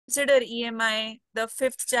Consider EMI, the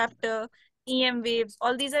fifth chapter, EM waves,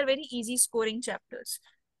 all these are very easy scoring chapters.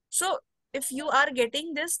 So if you are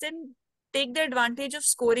getting this, then take the advantage of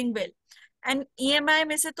scoring well. And EMI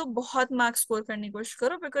में से तो बहुत marks score करने की कोशिश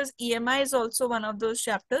करो, because EMI is also one of those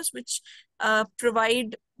chapters which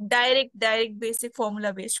provide direct basic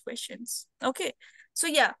formula based questions. Okay, so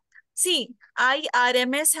yeah, see,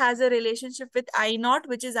 IRMS has a relationship with I naught,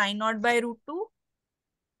 which is I naught by root 2.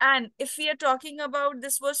 And if we are talking about,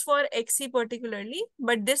 this was for XC particularly,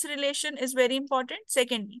 but this relation is very important.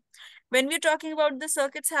 Secondly, when we're talking about the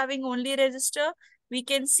circuits having only resistor, we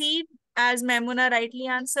can see, as Memuna rightly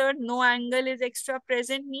answered, no angle is extra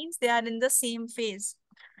present, means they are in the same phase.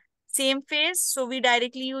 Same phase, so we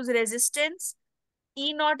directly use resistance.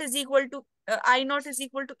 E naught is equal to I naught is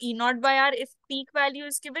equal to E naught by R if peak value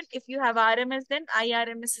is given. If you have RMS, then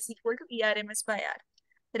IRMS is equal to ERMS by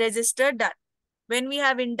R. Resistor done. When we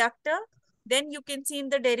have inductor, then you can see in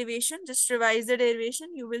the derivation, just revise the derivation,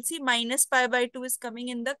 you will see minus pi by 2 is coming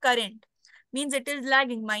in the current. Means it is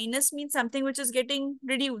lagging. Minus means something which is getting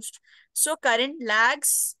reduced. So current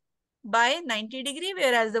lags by 90 degree,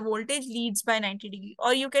 whereas the voltage leads by 90 degree.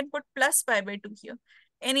 Or you can put plus pi by 2 here.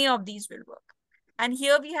 Any of these will work. And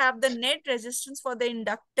here we have the net resistance for the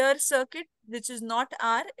inductor circuit, which is not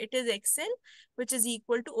R, it is XL, which is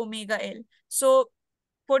equal to omega L. So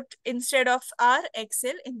put instead of R,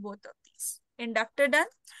 XL in both of these. Inductor done.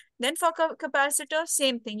 Then for capacitor,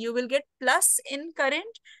 same thing. You will get plus in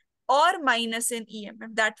current or minus in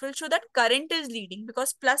EMF. That will show that current is leading,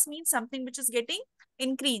 because plus means something which is getting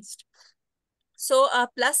increased. So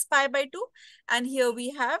plus pi by 2, and here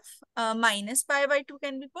we have minus pi by 2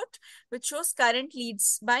 can be put, which shows current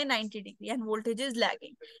leads by 90 degree and voltage is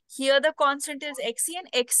lagging. Here the constant is XC, and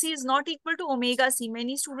XC is not equal to omega C.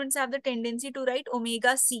 Many students have the tendency to write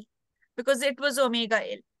omega C because it was omega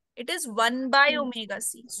L. It is 1 by omega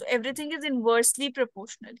C. So everything is inversely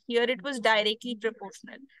proportional. Here it was directly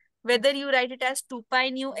proportional. Whether you write it as 2 pi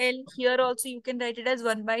nu L, here also you can write it as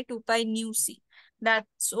 1 by 2 pi nu C.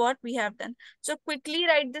 That's what we have done. So quickly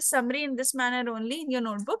write this summary in this manner only in your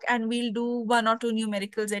notebook, and we'll do 1 or 2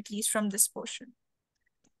 numericals at least from this portion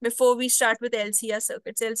before we start with LCR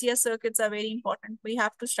circuits. LCR circuits are very important. We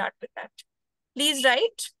have to start with that. Please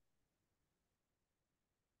write.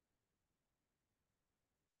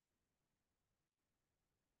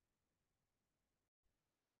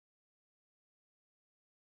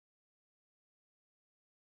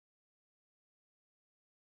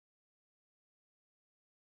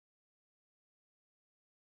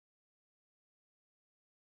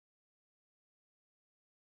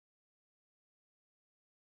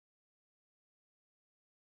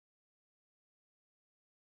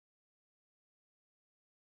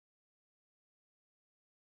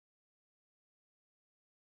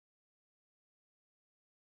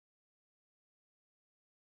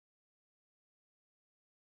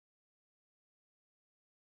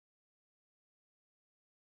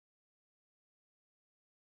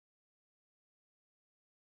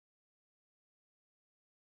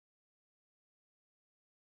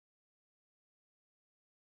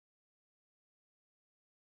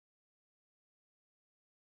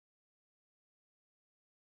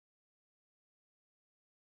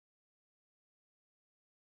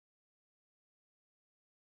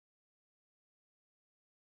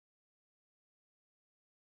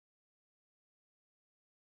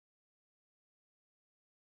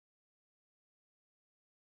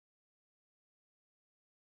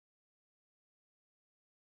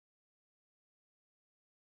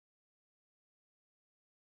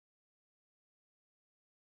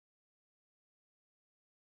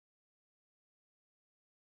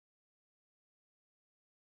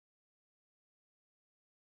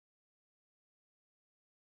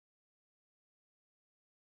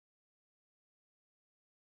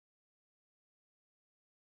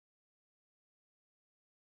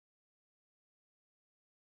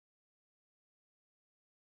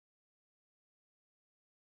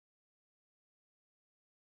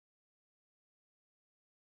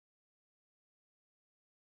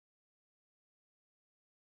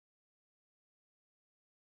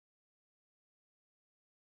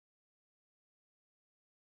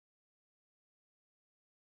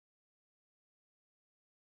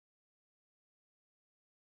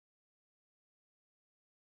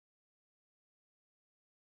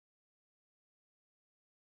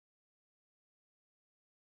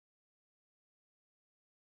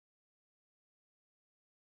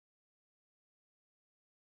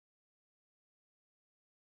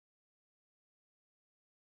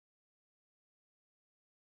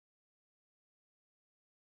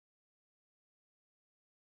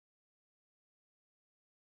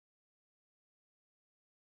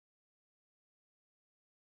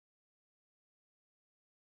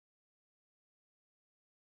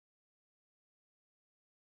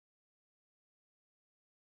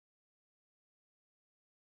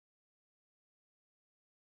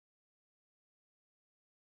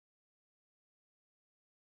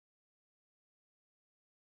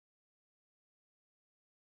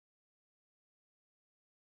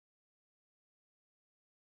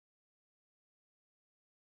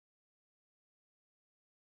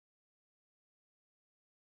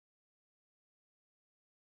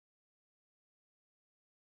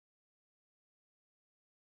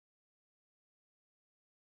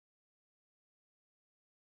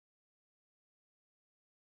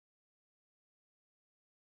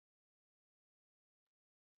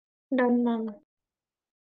 Done, ma'am.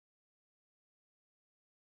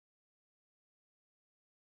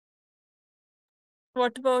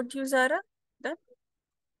 What about you, Zara? Done?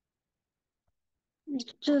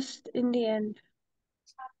 Just in the end.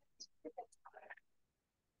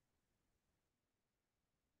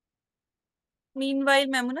 Meanwhile,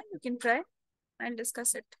 Memuna, you can try. I'll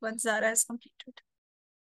discuss it once Zara has completed.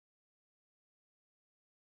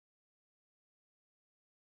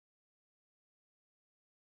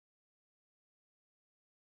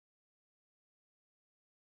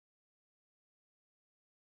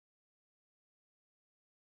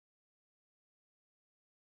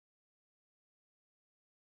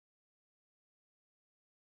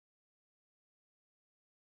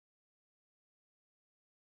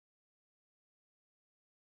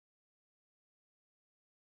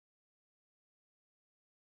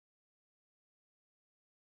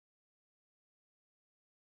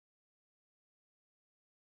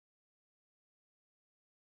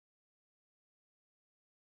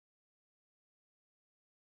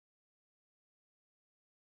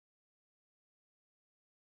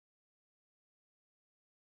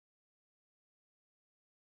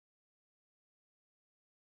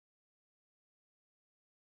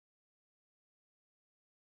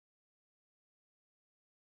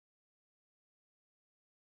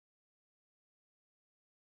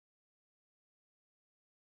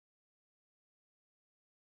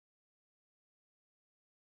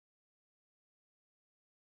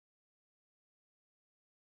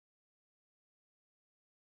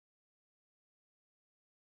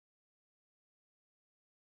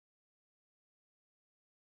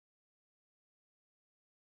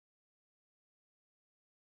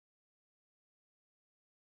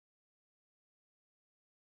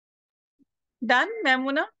 Done,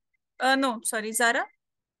 Memuna? No, sorry, Zara.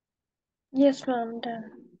 Yes, ma'am.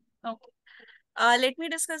 Done. Okay. Let me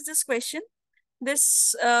discuss this question.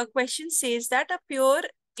 This question says that a pure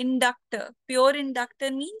inductor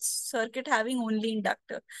means circuit having only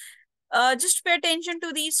inductor. Just pay attention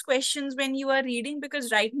to these questions when you are reading,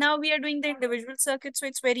 because right now we are doing the individual circuits, so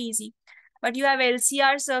it's very easy. But you have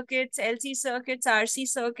LCR circuits, LC circuits, RC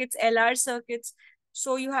circuits, LR circuits.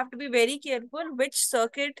 So you have to be very careful which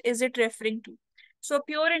circuit is it referring to. So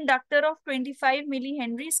pure inductor of 25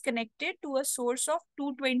 millihenry is connected to a source of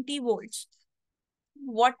 220 volts.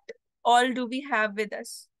 What all do we have with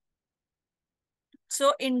us?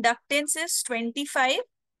 So inductance is 25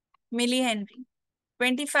 millihenry.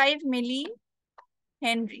 25 millihenry.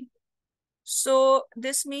 So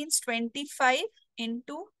this means 25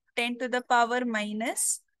 into 10 to the power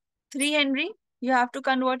minus 3 Henry. You have to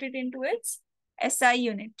convert it into its SI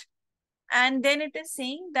unit. And then it is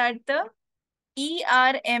saying that the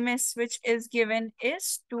ERMS which is given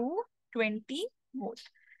is 220 volt.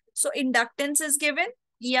 So inductance is given,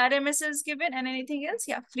 ERMS is given, and anything else?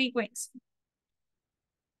 Yeah, frequency.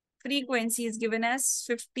 Frequency is given as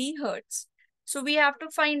 50 hertz. So we have to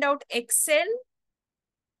find out XL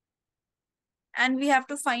and we have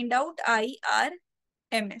to find out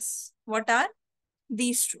IRMS. What are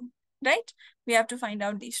these two, right? We have to find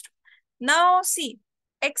out these two. Now see,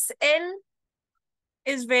 XL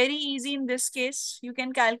is very easy in this case. You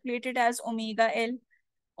can calculate it as omega L.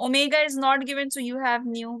 Omega is not given, so you have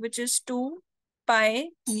nu, which is 2 pi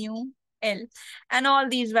mu L. And all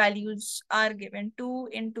these values are given. 2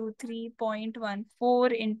 into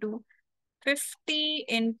 3.14 into 50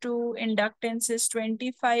 into inductance is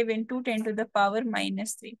 25 into 10 to the power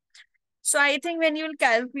minus 3. So I think when you will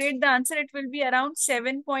calculate the answer, it will be around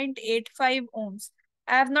 7.85 ohms.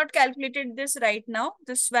 I have not calculated this right now.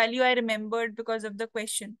 This value I remembered because of the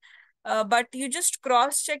question. But you just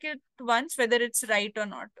cross check it once whether it's right or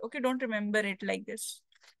not. Okay, don't remember it like this.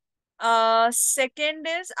 Second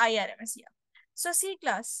is IRMS. Yeah. So see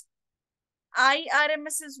class,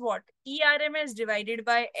 IRMS is what? ERMS divided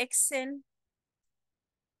by XL.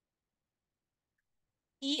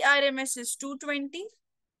 ERMS is 220.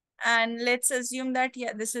 And let's assume that,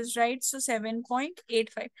 yeah, this is right. So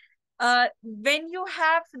 7.85. When you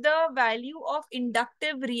have the value of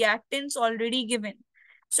inductive reactance already given,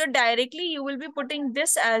 so directly you will be putting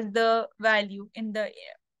this as the value in the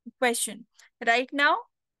question. Right now,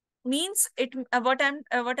 means it what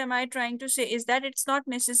am I trying to say is that it's not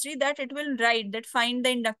necessary that it will write that find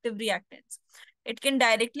the inductive reactance. It can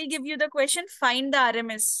directly give you the question, find the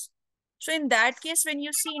RMS. So in that case, when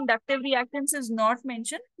you see inductive reactance is not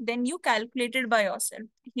mentioned, then you calculate it by yourself.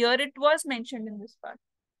 Here it was mentioned in this part.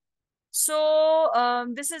 So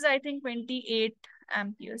this is I think 28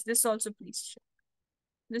 amperes. This also please check.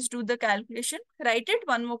 Just do the calculation, write it.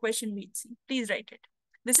 One more question we'll see. Please write it.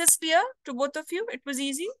 This is clear to both of you? It was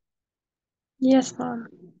easy? Yes, ma'am.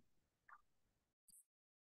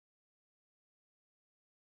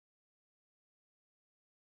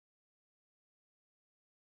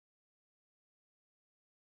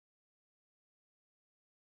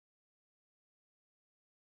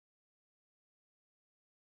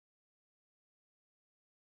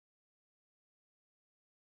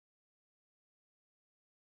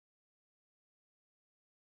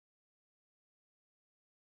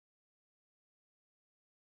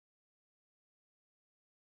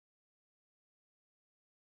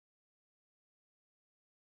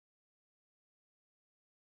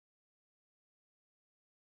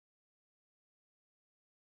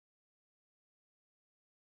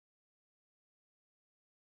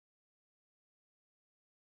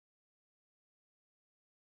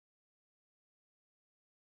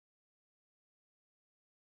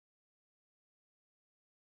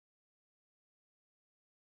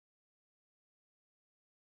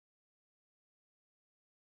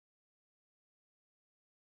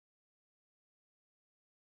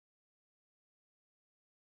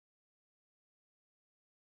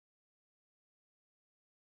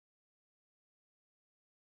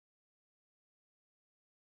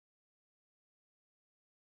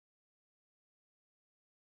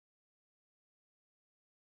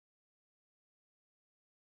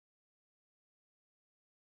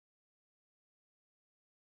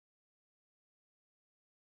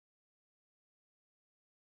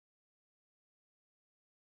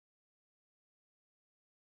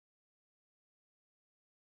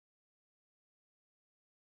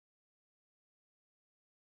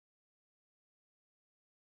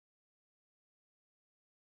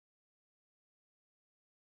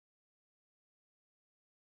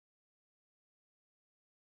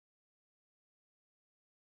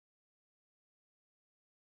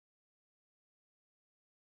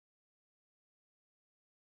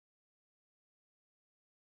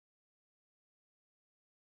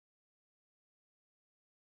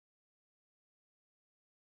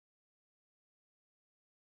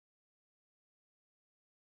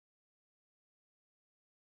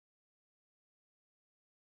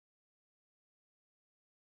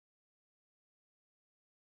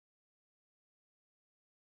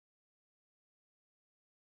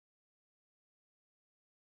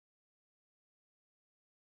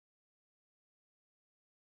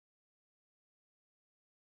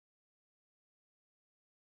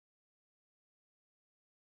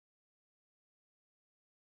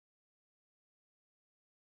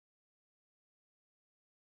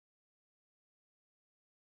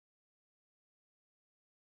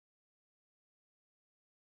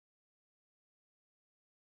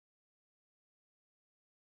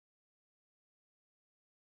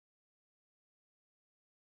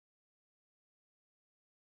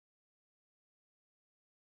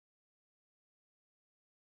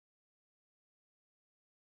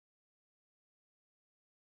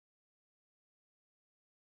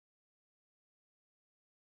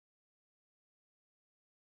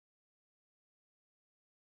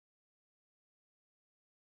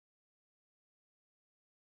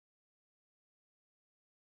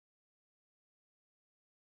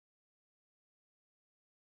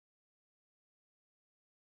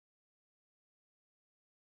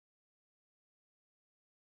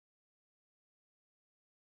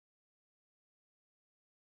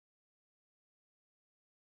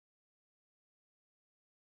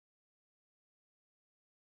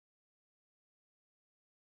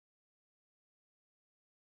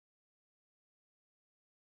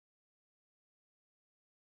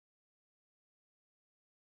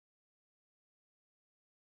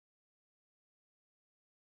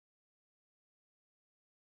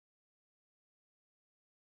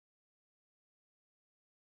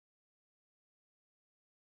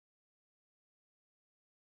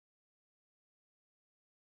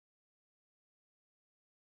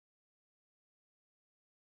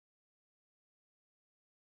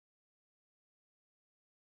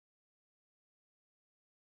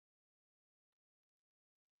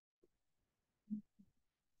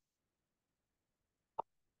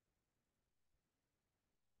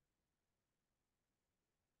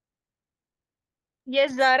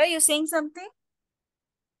 Yes, Zara, you saying something?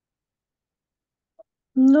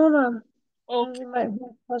 No, ma'am. Okay. Only my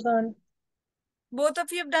mic was on. Both of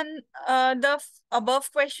you have done the above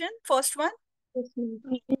question, first one. Yes, ma'am.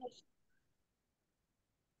 Yes.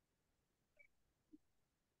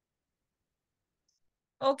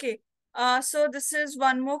 Okay. So this is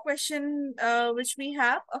one more question which we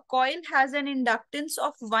have. A coil has an inductance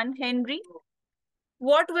of 1 Henry.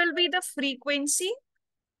 What will be the frequency?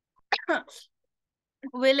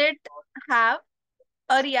 Will it have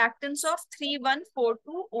a reactance of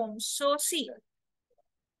 3142 ohms? So see,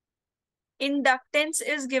 inductance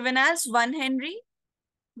is given as 1 Henry.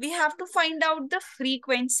 We have to find out the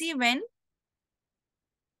frequency when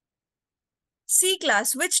C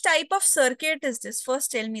class. Which type of circuit is this?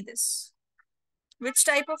 First tell me this. Which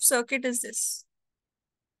type of circuit is this?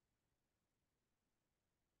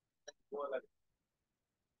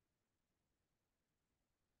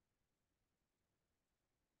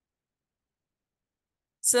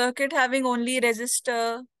 Circuit having only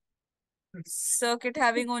resistor, circuit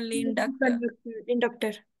having only inductor.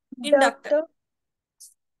 Inductor. Inductor. Doctor,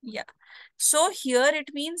 Yeah. So here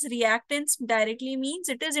it means reactance directly means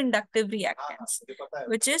it is inductive reactance,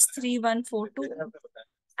 which is 3142.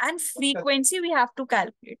 And frequency we have to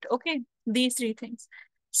calculate. Okay. These three things.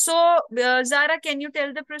 So Zara, can you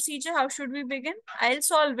tell the procedure? How should we begin? I'll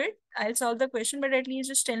solve it. I'll solve the question, but at least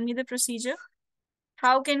just tell me the procedure.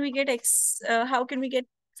 How can we get how can we get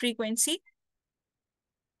frequency?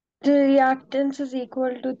 the reactance is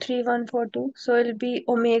equal to 3142. So it'll be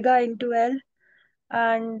omega into L.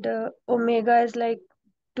 And omega is like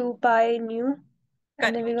 2 pi nu.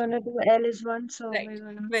 And then we're Correct. going to do L is 1. So Right. we're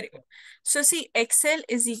going to. Very good. So see, XL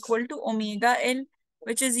is equal to omega L,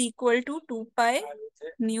 which is equal to 2 pi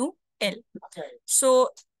nu L. So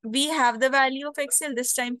we have the value of XL.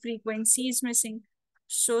 This time frequency is missing.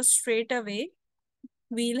 So straight away,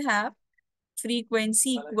 we'll have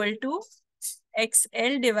frequency equal to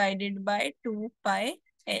XL divided by 2 pi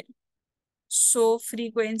L. So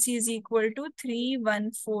frequency is equal to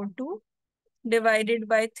 3142 divided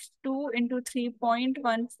by 2 into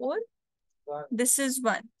 3.14. This is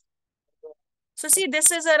 1. So see,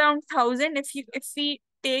 this is around 1000. If we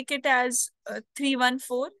take it as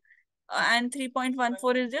 314 and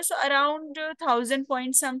 3.14 is there, so around 1000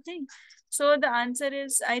 point something. So the answer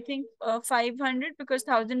is, I think, 500, because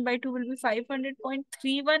 1000 by 2 will be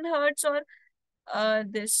 500.31 hertz, or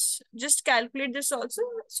this. Just calculate this also.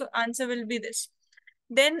 So answer will be this.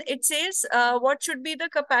 Then it says, what should be the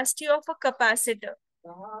capacity of a capacitor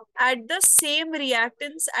at the same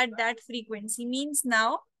reactance at that frequency? Means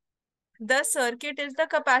now the circuit is the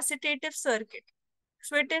capacitive circuit.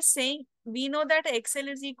 So it is saying, we know that XL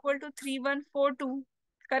is equal to 3142,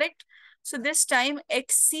 correct? So this time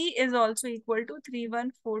XC is also equal to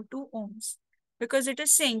 3142 ohms, because it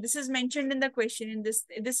is saying, this is mentioned in the question,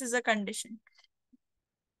 this is a condition.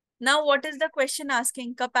 Now what is the question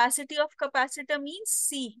asking? Capacity of capacitor means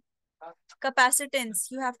C.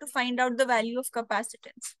 Capacitance, you have to find out the value of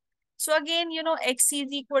capacitance. So again, XC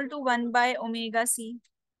is equal to 1 by omega C,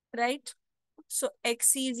 right? So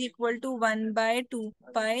XC is equal to 1 by 2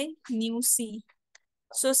 pi nu C.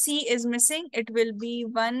 So C is missing. It will be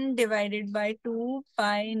 1 divided by 2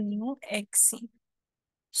 pi nu XC.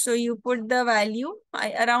 So you put the value,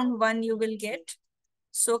 around 1 you will get.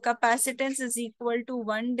 So capacitance is equal to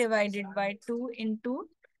 1 divided by 2 into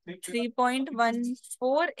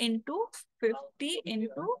 3.14 into 50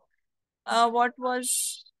 into what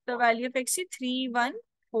was the value of XC?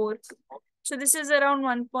 3142. So this is around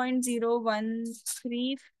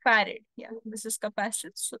 1.013 farad. Yeah, this is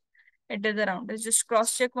capacitance. So it is around. Let's just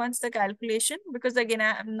cross check once the calculation, because again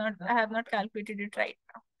I have not calculated it right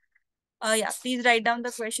now. Yeah, please write down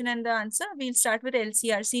the question and the answer. We'll start with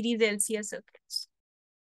LCR, series LCR circuits.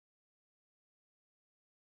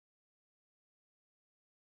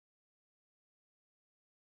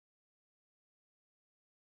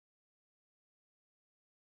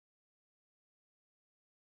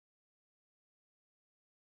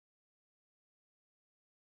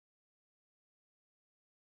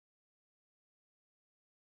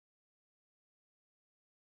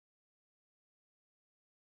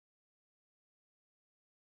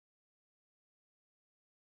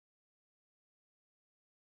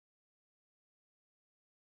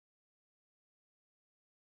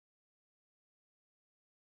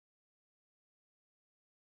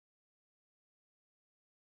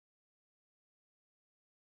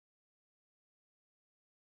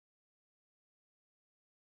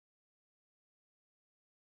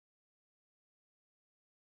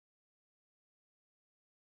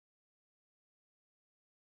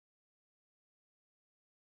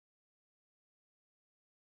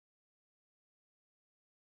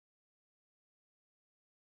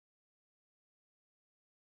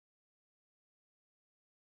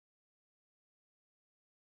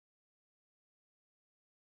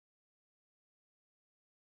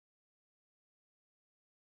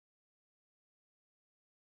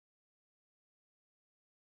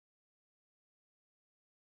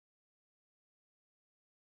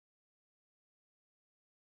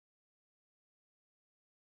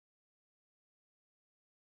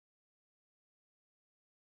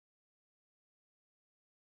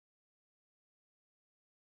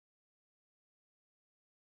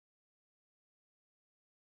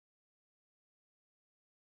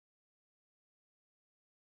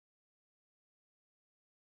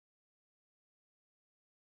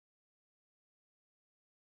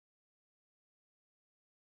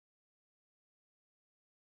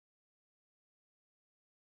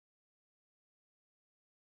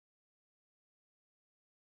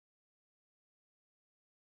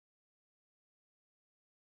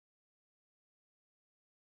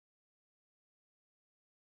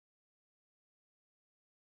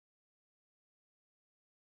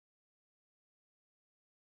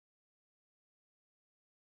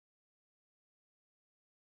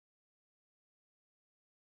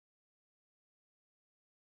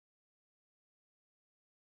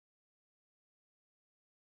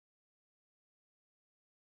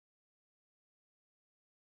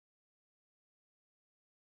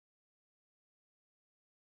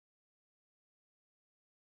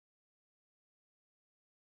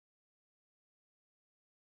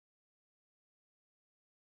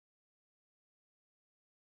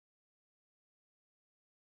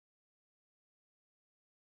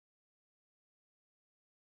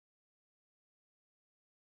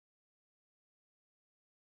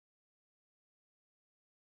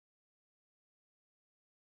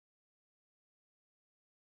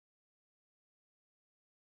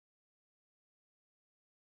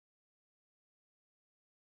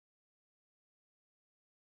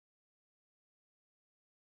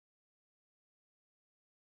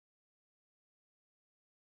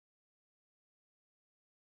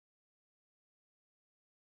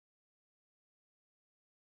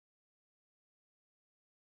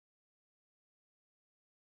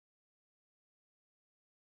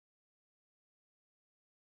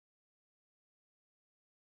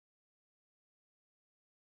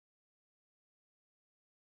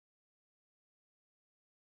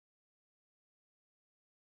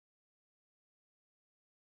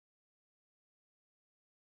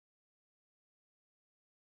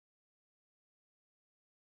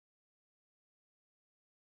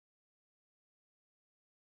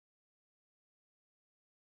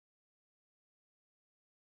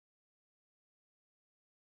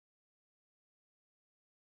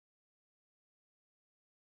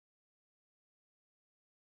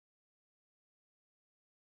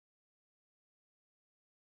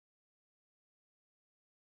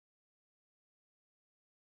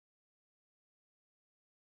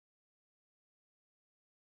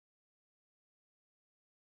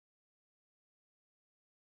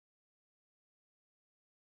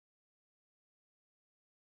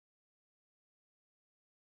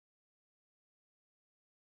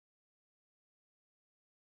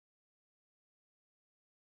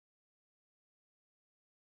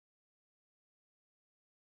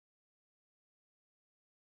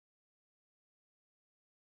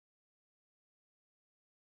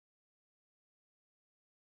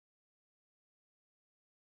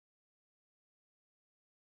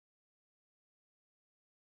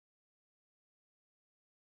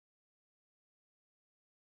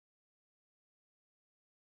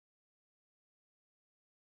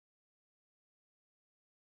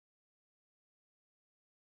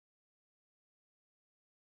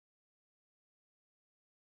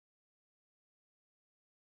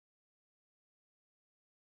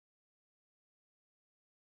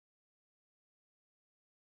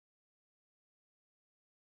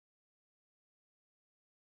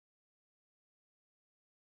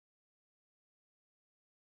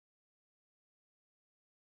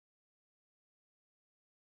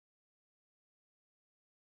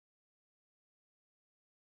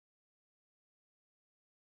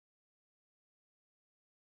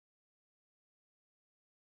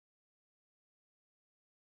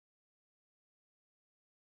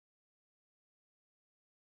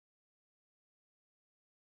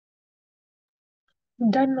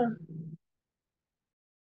 Done, ma'am.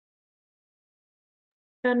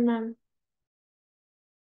 Done, ma'am.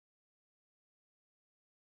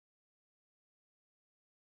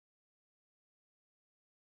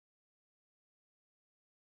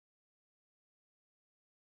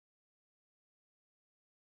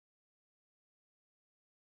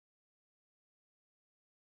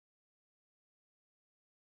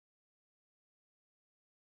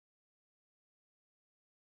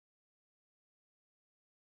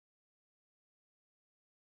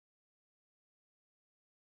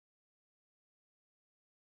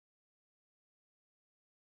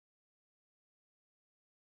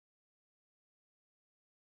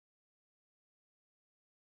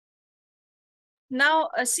 Now,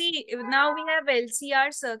 see, now we have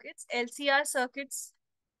LCR circuits. LCR circuits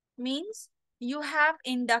means you have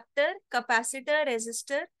inductor, capacitor,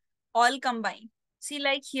 resistor all combined. See,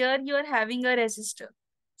 like here you are having a resistor.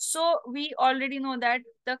 So we already know that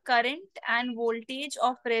the current and voltage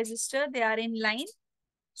of resistor, they are in line.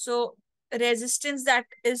 So resistance that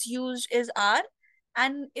is used is R.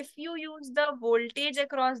 And if you use the voltage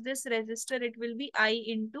across this resistor, it will be I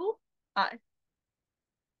into R.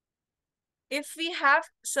 If we have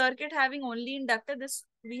circuit having only inductor, this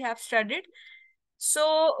we have studied.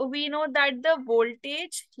 So we know that the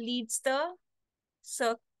voltage leads the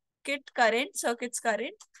circuit's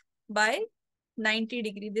current by 90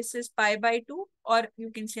 degree. This is pi by 2, or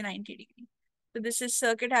you can say 90 degree. So this is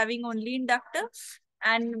circuit having only inductor,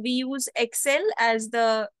 and we use XL as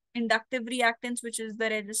the inductive reactance, which is the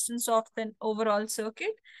resistance of the overall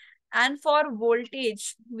circuit. And for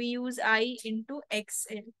voltage, we use I into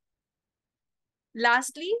XL.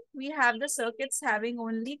 Lastly, we have the circuits having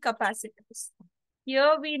only capacitors.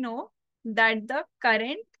 Here we know that the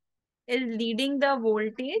current is leading the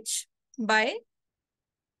voltage by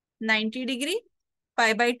 90 degree,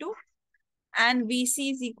 pi by 2, and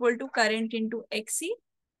VC is equal to current into XC,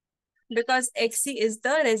 because XC is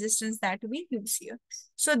the resistance that we use here.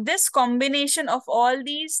 So this combination of all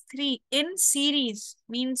these three in series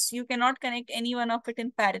means you cannot connect any one of it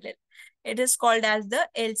in parallel. It is called as the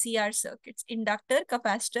LCR circuits: inductor,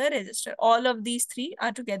 capacitor, resistor. All of these three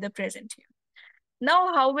are together present here.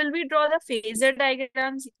 Now, how will we draw the phasor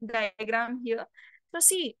diagram here? So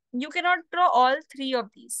see, you cannot draw all three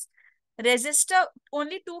of these. Resistor,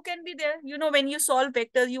 only two can be there. You know, when you solve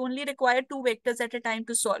vectors, you only require two vectors at a time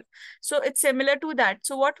to solve. So it's similar to that.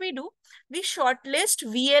 So what we do, we shortlist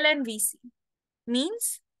VL and VC.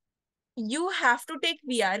 Means you have to take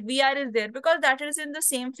VR. VR is there because that is in the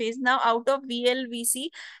same phase. Now out of VL, VC,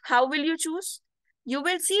 how will you choose? You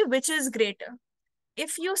will see which is greater.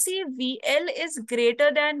 If you see VL is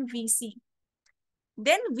greater than VC,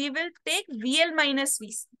 then we will take VL minus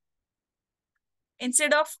VC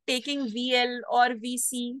instead of taking VL or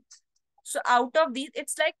VC. So out of these,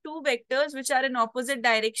 it's like two vectors which are in opposite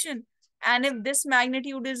direction. And if this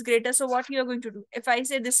magnitude is greater, so what you are going to do? If I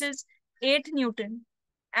say this is 8 Newton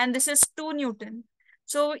and this is 2 Newton,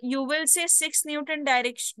 so you will say 6 Newton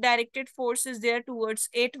directed force is there towards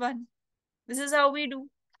 8, 1. This is how we do.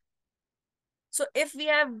 So if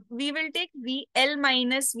we will take VL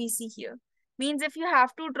minus VC here. Means if you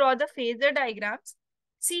have to draw the phasor diagrams,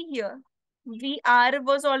 see here, VR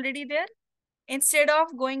was already there. Instead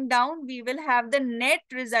of going down, we will have the net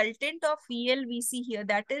resultant of VL VC here.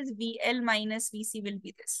 That is VL minus VC will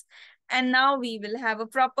be this. And now we will have a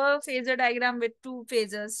proper phasor diagram with two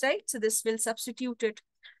phasors, right? So this will substitute it.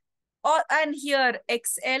 And here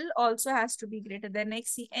XL also has to be greater than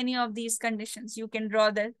XC. Any of these conditions, you can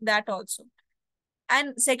draw that also.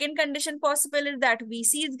 And second condition possible is that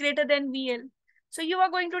VC is greater than VL. So you are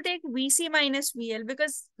going to take VC minus VL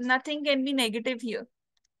because nothing can be negative here.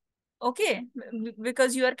 Okay,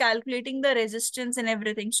 because you are calculating the resistance and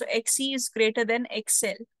everything. So XC is greater than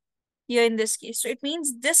XL here in this case. So it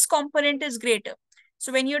means this component is greater.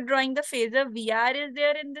 So when you're drawing the phasor, VR is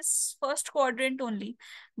there in this first quadrant only.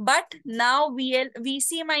 But now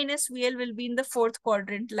VC minus VL will be in the fourth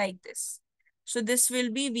quadrant like this. So this will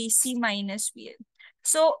be VC minus VL.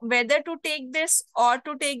 So whether to take this or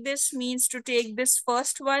to take this means to take this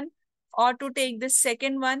first one or to take this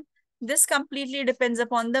second one. This completely depends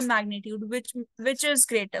upon the magnitude, which is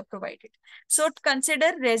greater provided. So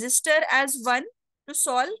consider resistor as 1 to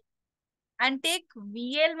solve, and take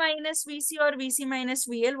VL minus VC or VC minus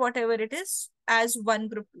VL, whatever it is, as one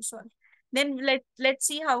group to solve. Then let's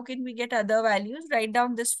see how can we get other values. Write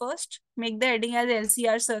down this first. Make the heading as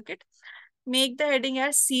LCR circuit. Make the heading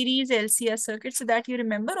as series LCR circuit so that you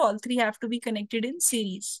remember all three have to be connected in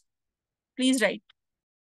series. Please write.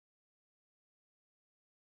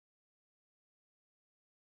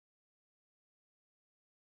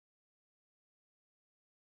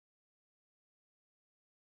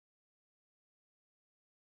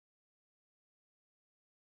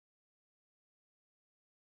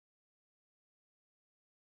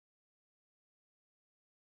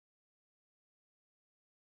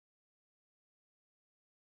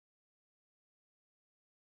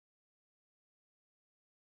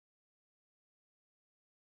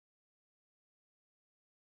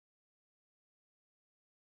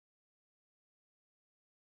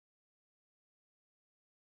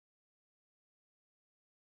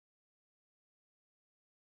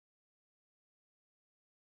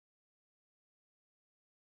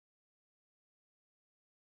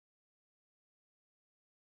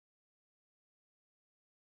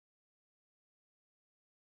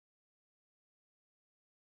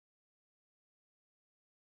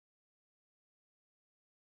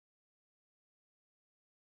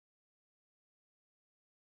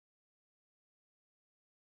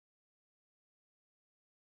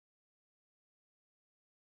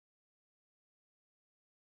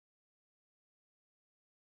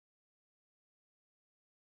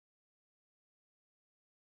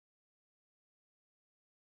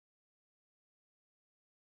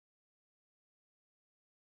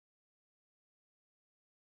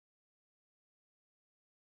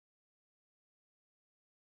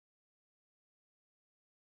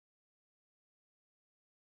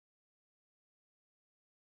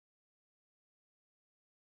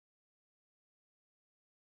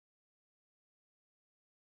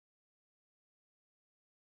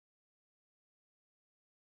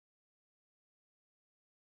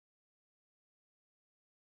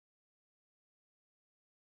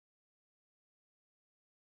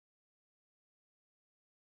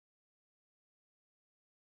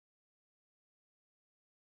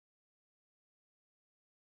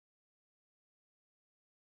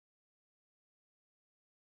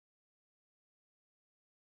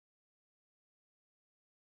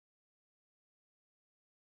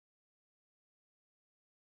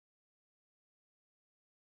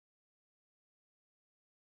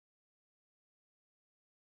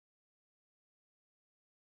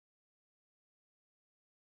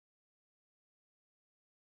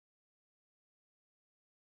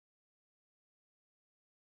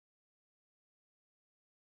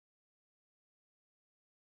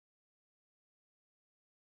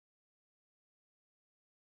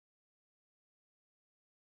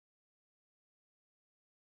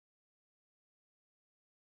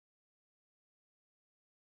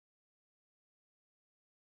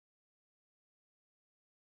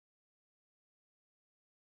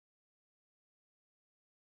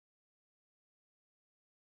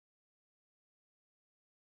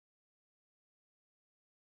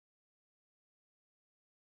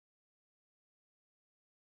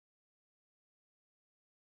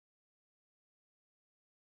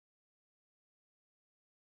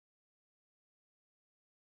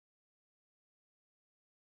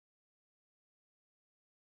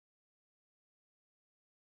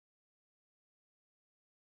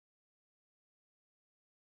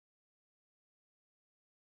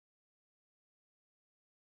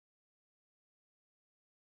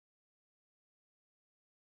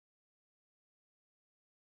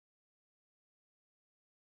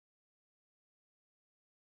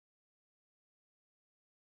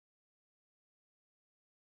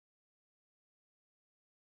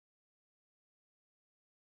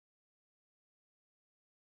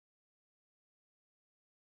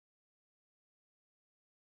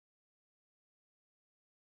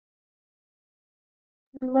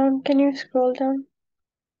 Ma'am, can you scroll down?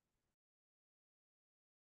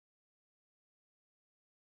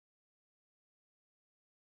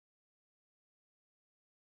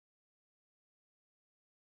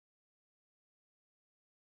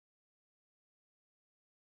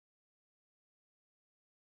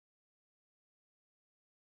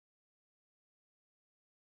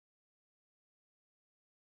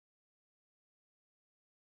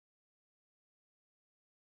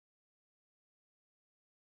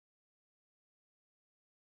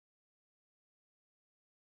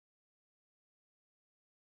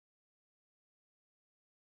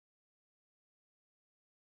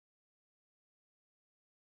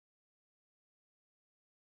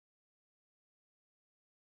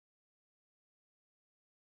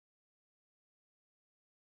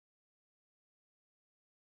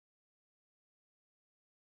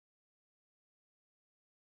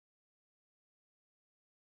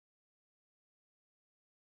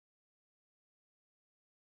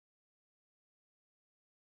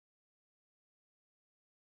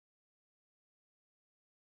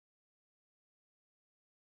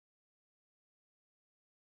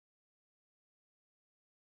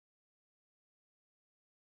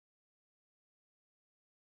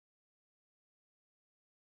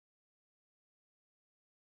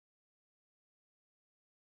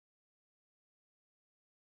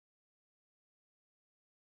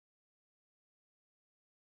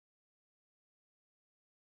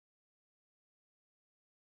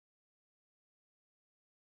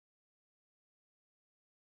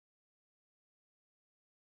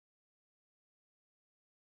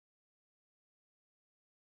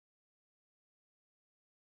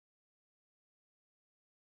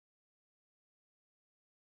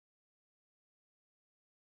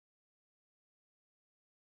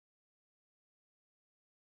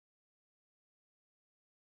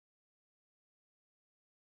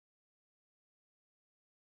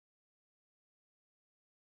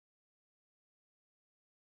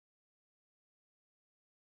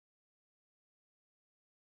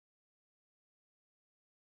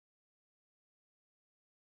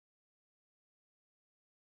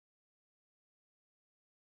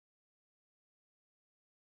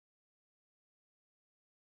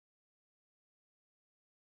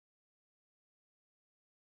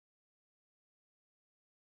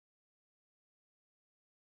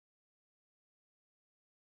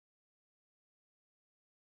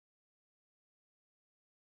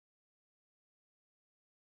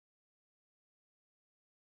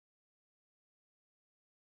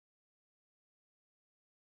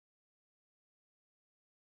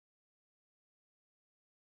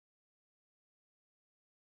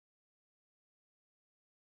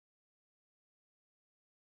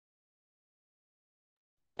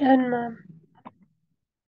 Done, ma'am.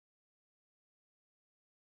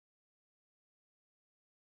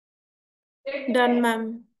 Done,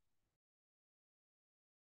 ma'am.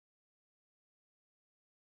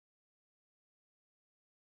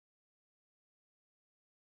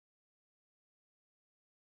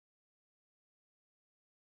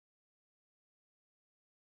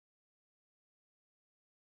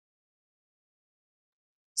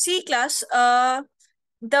 See, class,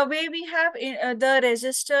 the way we have the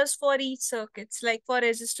resistors for each circuits, like for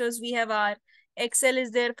resistors, we have R, XL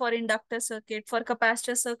is there for inductor circuit, for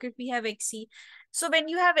capacitor circuit, we have XC. So when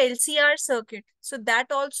you have LCR circuit, so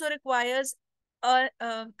that also requires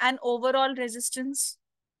an overall resistance.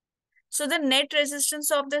 So the net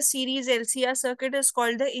resistance of the series LCR circuit is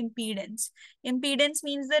called the impedance. Impedance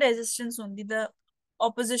means the resistance only, the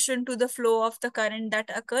opposition to the flow of the current that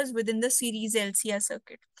occurs within the series LCR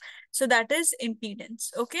circuit. So that is impedance.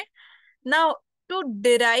 Okay. Now, to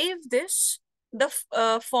derive this, the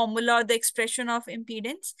formula or the expression of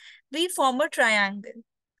impedance, we form a triangle.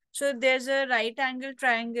 So there's a right angle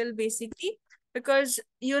triangle basically, because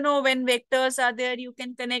when vectors are there, you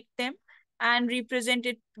can connect them and represent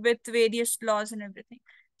it with various laws and everything.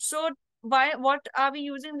 So what are we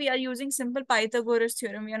using? We are using simple Pythagoras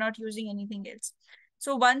theorem. We are not using anything else.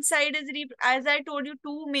 So one side is, as I told you,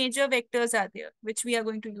 two major vectors are there, which we are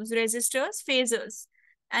going to use: resistors, phasors,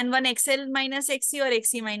 and one XL minus XC or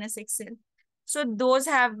XC minus XL. So those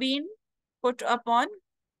have been put upon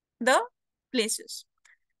the places.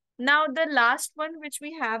 Now the last one which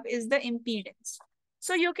we have is the impedance.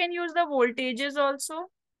 So you can use the voltages also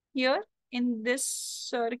here in this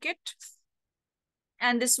circuit,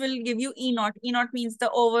 and this will give you E naught. E naught means the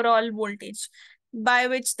overall voltage by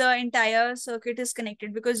which the entire circuit is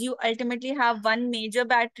connected, because you ultimately have one major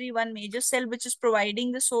battery, one major cell which is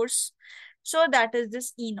providing the source. So that is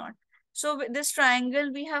this E naught. So with this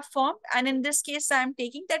triangle we have formed, and in this case I am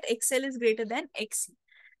taking that XL is greater than XC.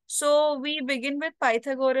 So we begin with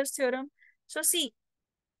Pythagoras theorem. So see,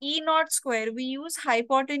 E naught square, we use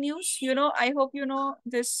hypotenuse. I hope you know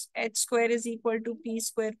this h square is equal to p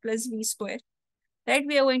square plus v square, right?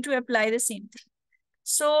 We are going to apply the same thing.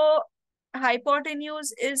 So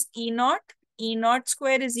hypotenuse is E naught. E naught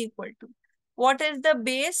square is equal to, what is the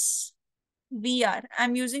base? VR.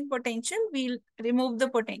 I'm using potential. We'll remove the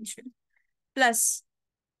potential. Plus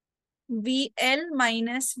VL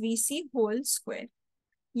minus VC whole square.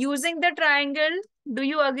 Using the triangle, do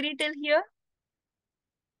you agree till here?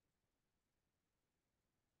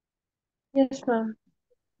 Yes, ma'am.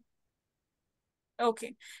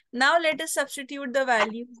 Okay. Now let us substitute the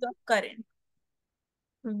values of current.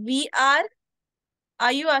 VR,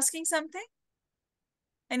 are you asking something?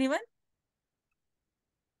 Anyone?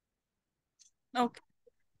 Okay.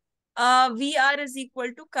 VR is equal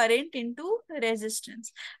to current into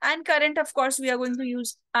resistance. And current, of course, we are going to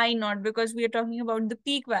use I naught because we are talking about the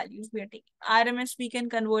peak values we are taking. RMS, we can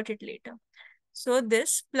convert it later. So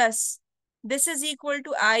this plus, this is equal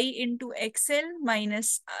to I into XL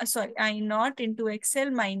minus, I naught into XL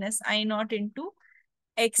minus I naught into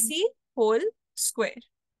XC whole square.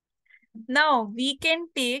 Now we can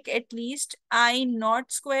take at least I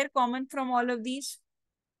naught square common from all of these.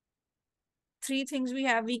 Three things we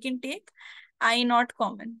have, we can take I naught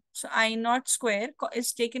common. So I naught square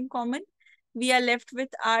is taken common. We are left with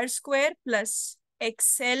R square plus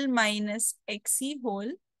XL minus XC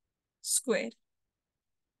whole square.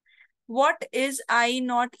 What is I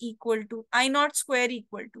naught equal to? I naught square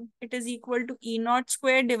equal to? It is equal to E naught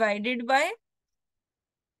square divided by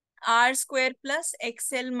R square plus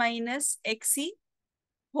XL minus XC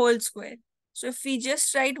whole square. So if we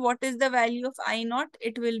just write what is the value of I naught,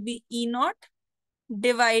 it will be E naught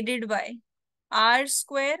divided by R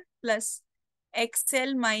square plus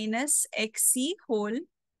XL minus XC whole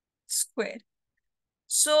square.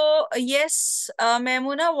 So yes,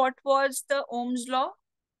 Memuna, what was the Ohm's law?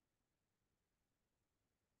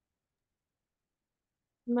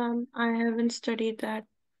 Ma'am, I haven't studied that.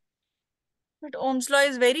 But Ohm's law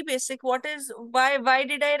is very basic. Why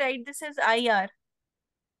did I write this as IR?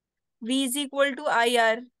 V is equal to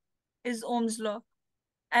IR is Ohm's law.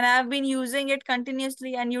 And I've been using it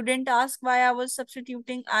continuously, and you didn't ask why I was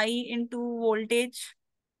substituting I into voltage.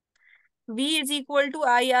 V is equal to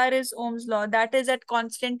IR is Ohm's law. That is at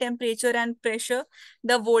constant temperature and pressure,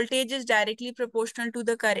 the voltage is directly proportional to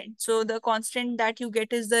the current. So the constant that you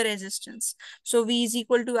get is the resistance. So V is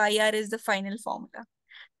equal to IR is the final formula.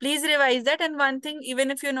 Please revise that. And one thing, even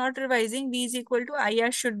if you're not revising, V is equal to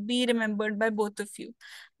IR should be remembered by both of you.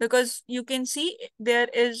 Because you can see there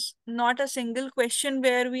is not a single question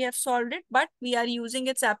where we have solved it, but we are using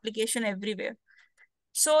its application everywhere.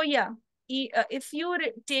 So yeah, if you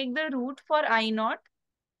take the root for I naught,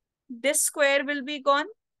 this square will be gone,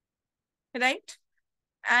 right?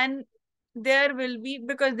 And there will be,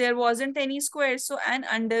 because there wasn't any square, so an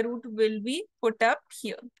under root will be put up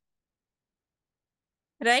here,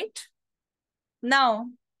 right? Now,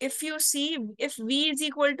 if you see, if V is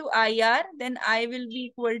equal to IR, then I will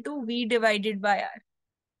be equal to V divided by R.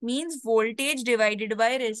 Means voltage divided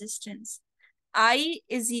by resistance. I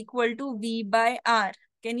is equal to V by R.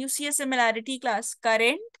 Can you see a similarity, class?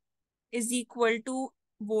 Current is equal to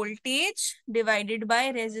voltage divided by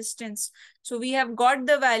resistance. So we have got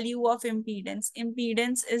the value of impedance.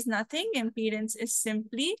 Impedance is nothing. Impedance is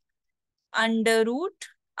simply under root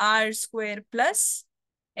R square plus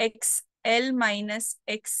XL minus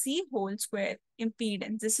XC whole square.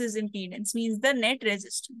 Impedance. This is impedance, means the net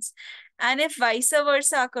resistance. And if vice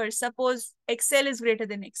versa occurs, suppose XL is greater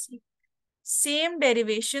than XC. Same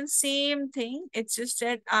derivation, same thing. It's just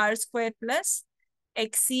that R square plus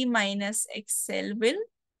XC minus XL will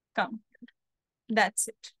come. That's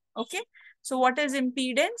it. Okay. So what is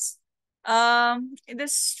impedance?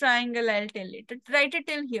 This triangle, I'll tell it. Write it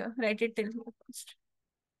till here. Write it till here first.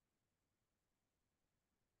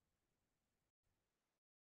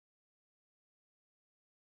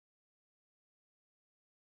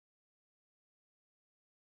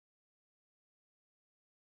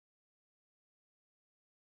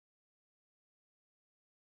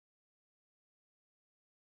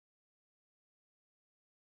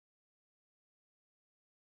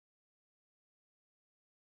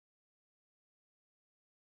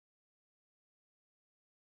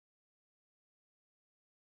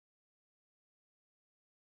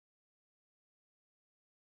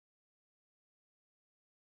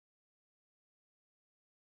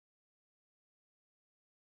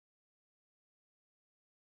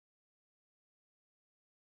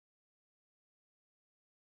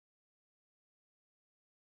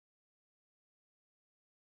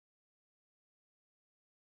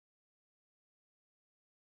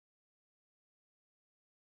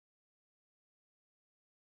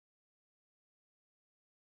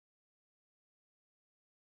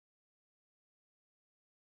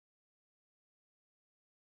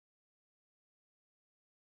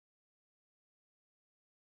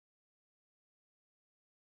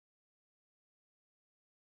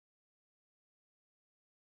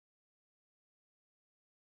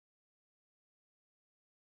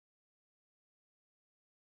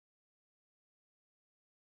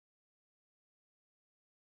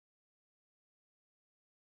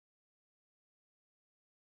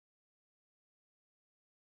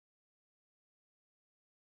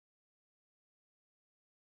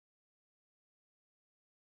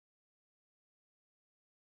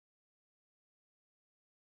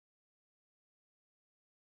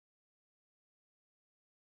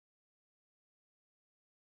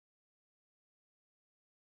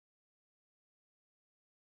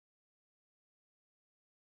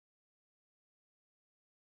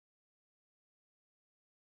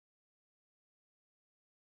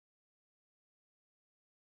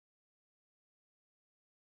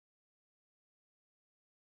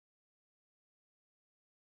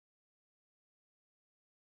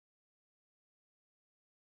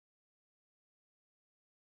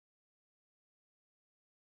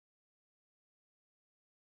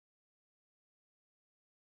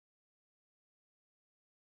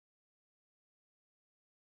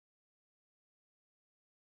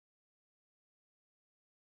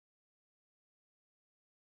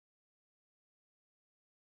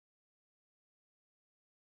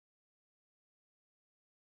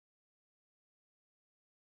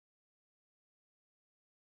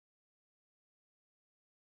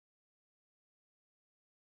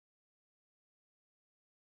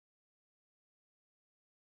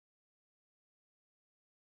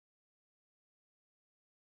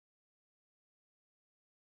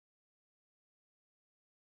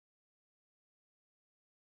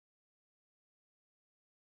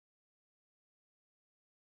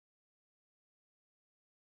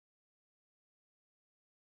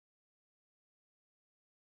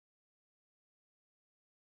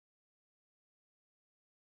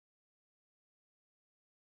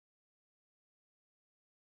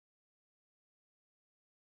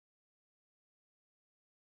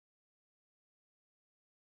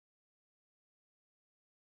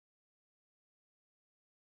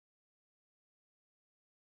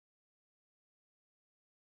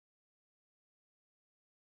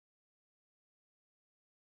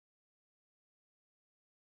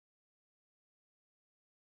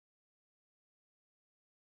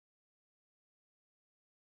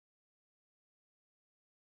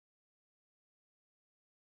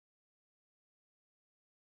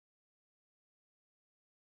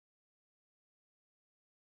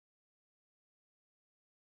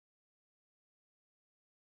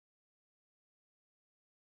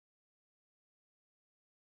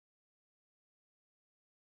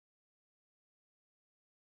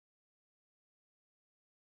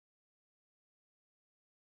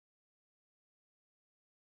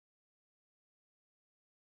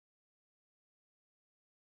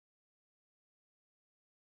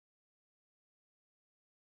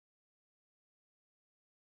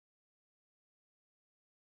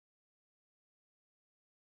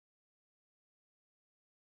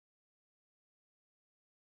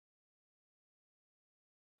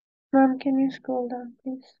 Ma'am, can you scroll down,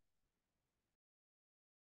 please?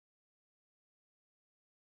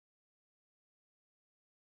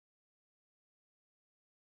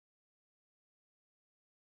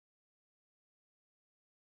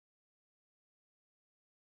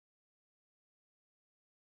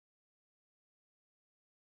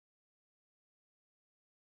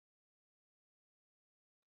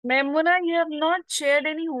 Memuna, you have not shared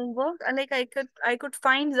any homework. Like I could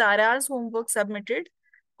find Zara's homework submitted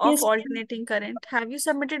of Yes, alternating current. Have you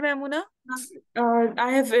submitted, Memuna?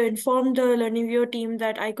 I have informed the Learnivio team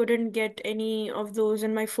that I couldn't get any of those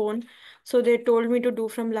in my phone. So they told me to do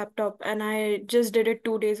from laptop, and I just did it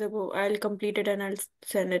 2 days ago. I'll complete it and I'll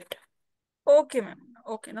send it. Okay, Memuna.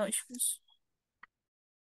 Okay, no issues.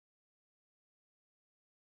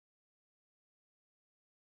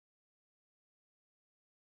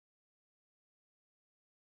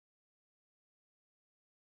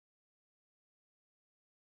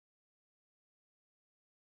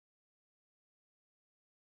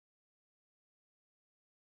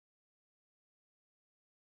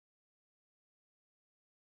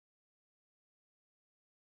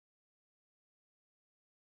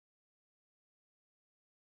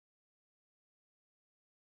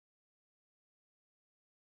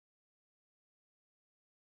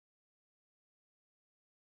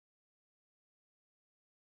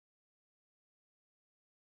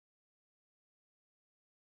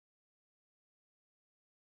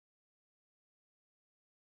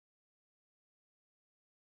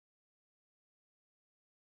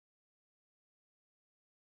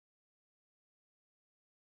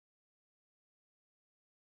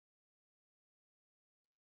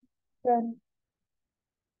 Done.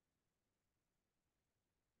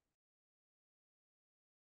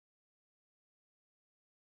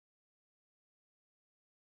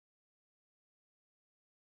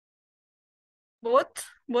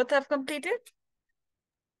 Both have completed?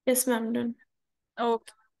 Yes, ma'am, done.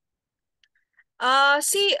 Okay.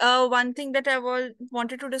 One thing that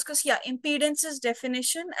wanted to discuss, yeah, impedance's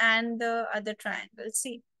definition and the other triangle.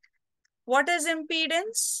 See, what is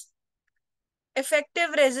impedance?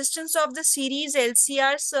 Effective resistance of the series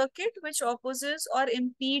LCR circuit, which opposes or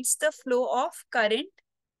impedes the flow of current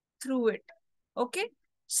through it. Okay,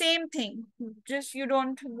 same thing. Just you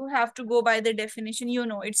don't have to go by the definition. You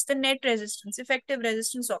know, it's the net resistance, effective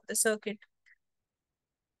resistance of the circuit.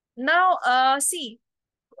 Now,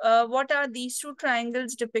 what are these two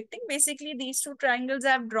triangles depicting? Basically, these two triangles,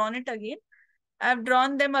 I've drawn it again. I've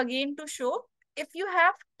drawn them again to show if you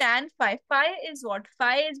have tan phi. Phi is what?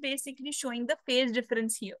 Phi is basically showing the phase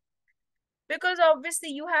difference here. Because obviously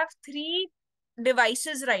you have three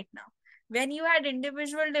devices right now. When you had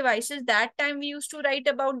individual devices, that time we used to write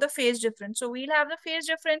about the phase difference. So we'll have the phase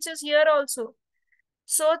differences here also.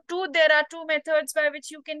 So there are two methods by which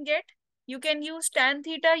you can get. You can use tan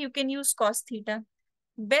theta, you can use cos theta.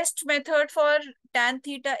 Best method for tan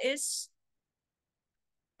theta is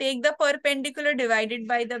take the perpendicular divided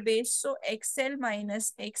by the base. So XL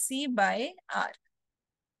minus XC by R.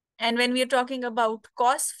 And when we are talking about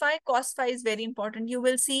cos phi is very important. You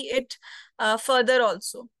will see it further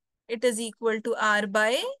also. It is equal to R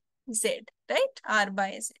by Z, right? R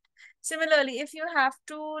by Z. Similarly, if you have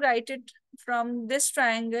to write it from this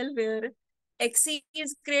triangle where XC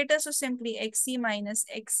is greater, so simply XC minus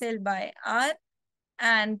XL by R,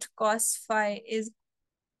 and cos phi is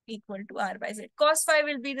equal to R by Z. Cos phi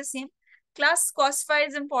will be the same. Class cos phi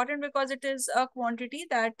is important because it is a quantity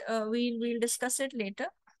that we'll discuss it later.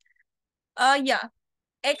 Yeah,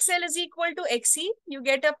 XL is equal to XC. You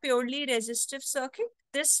get a purely resistive circuit.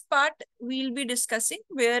 This part we'll be discussing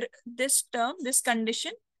where this term, this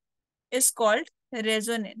condition is called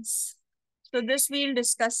resonance. So this we'll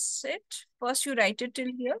discuss it. First you write it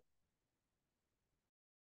till here.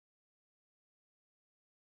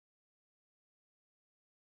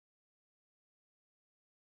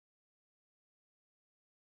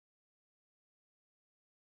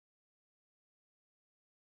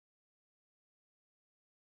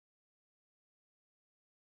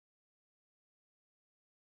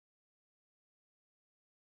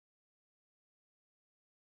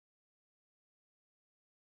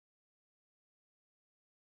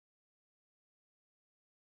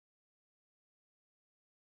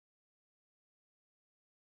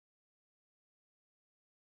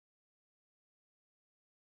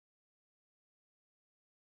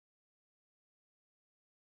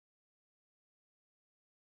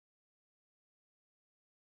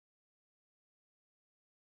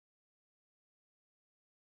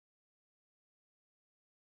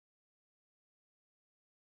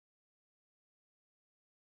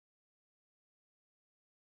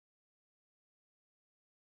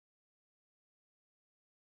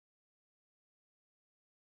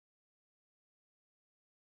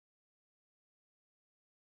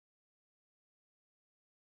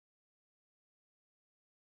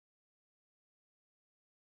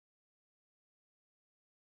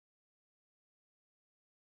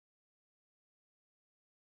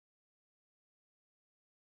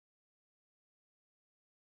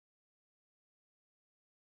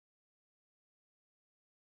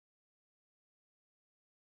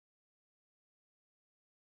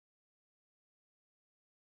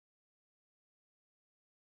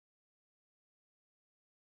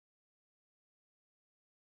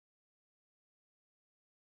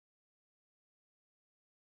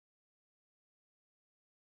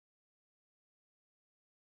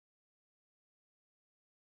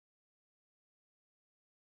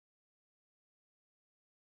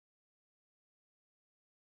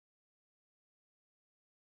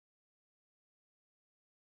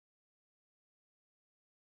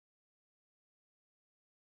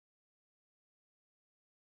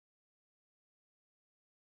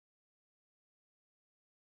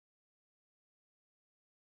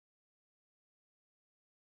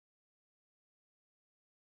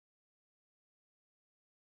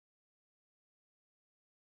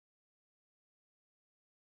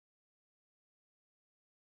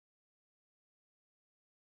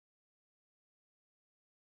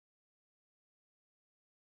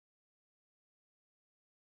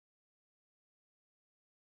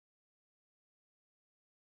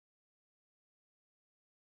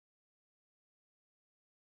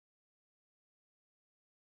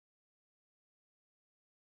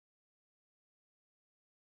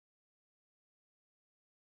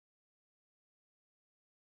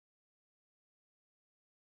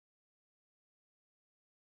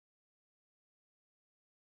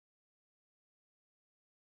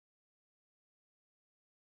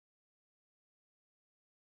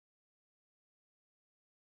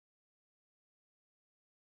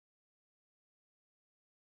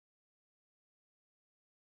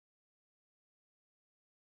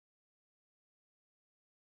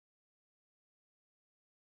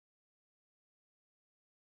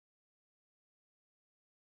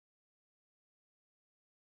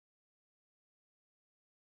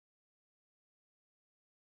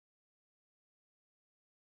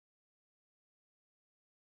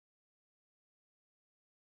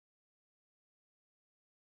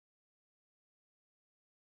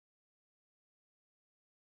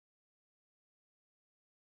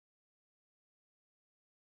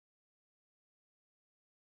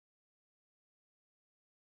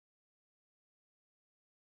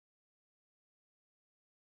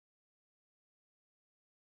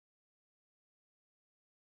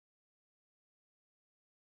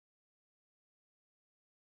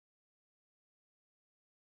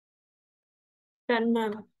 Done,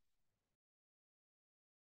 ma'am.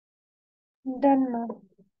 Done, ma'am.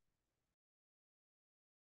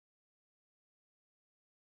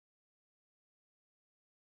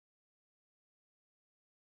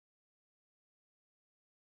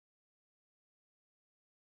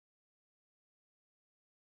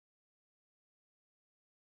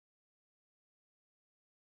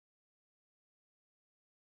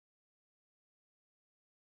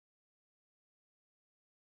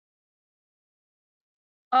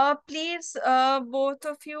 Please, both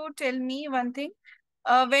of you tell me one thing.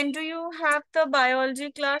 When do you have the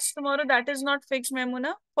biology class tomorrow? That is not fixed,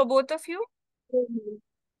 Memuna, for both of you?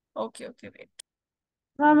 Okay, okay, wait.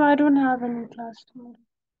 Ma'am, I don't have any class tomorrow.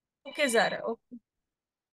 Okay, Zara, okay.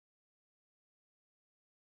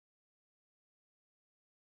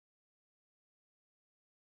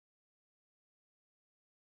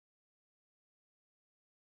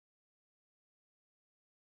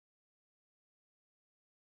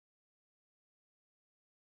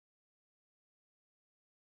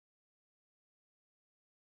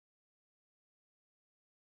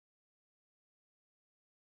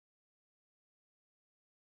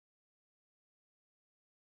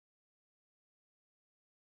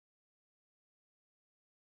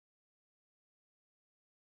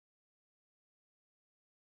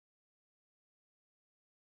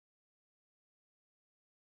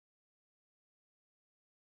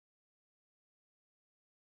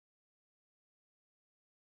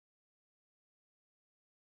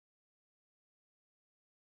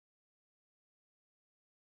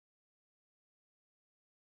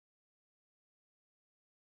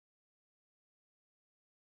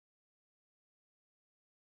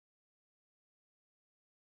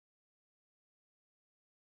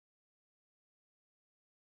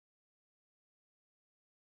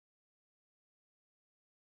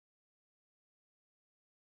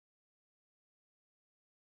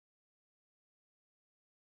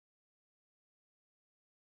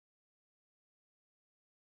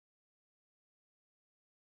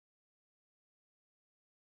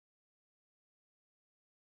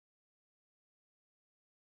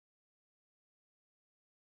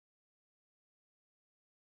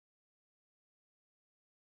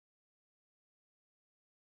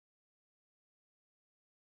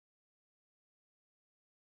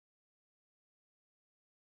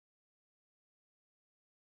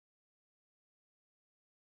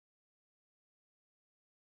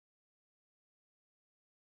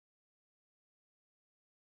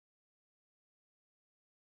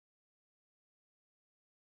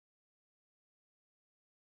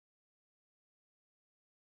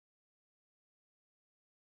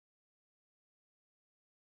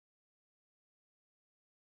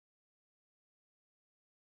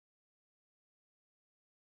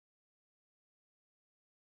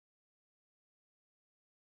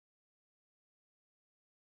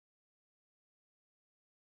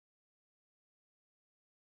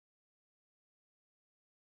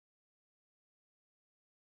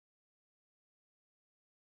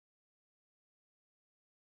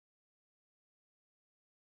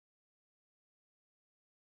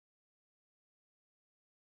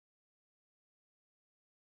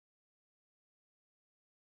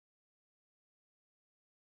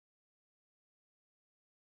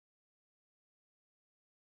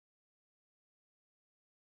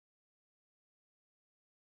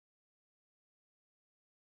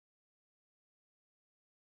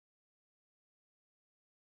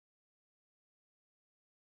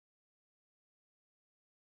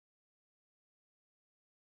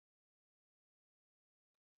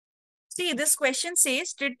 See, this question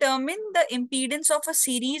says, determine the impedance of a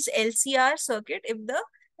series LCR circuit if the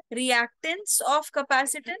reactance of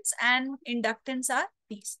capacitance and inductance are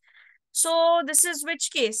these. So this is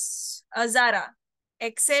which case, Zara?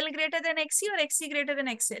 XL greater than XC or XC greater than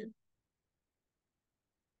XL?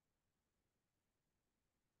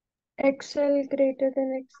 XL greater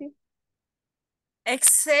than XC?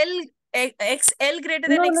 XL greater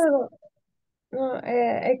than No, XC? no, no. No,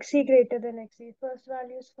 XC greater than XC. First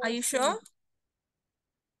value is Are you first sure?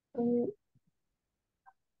 thing.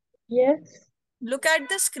 Yes. Look at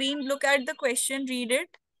the screen, look at the question, read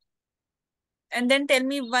it, and then tell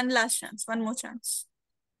me one last chance, one more chance.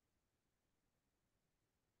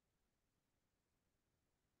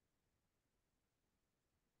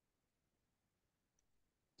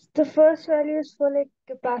 The first value is for like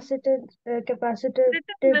capacitive Written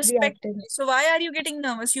respectively. reactance. So why are you getting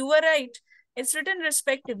nervous? You were right. It's written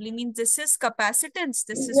respectively, means this is capacitance,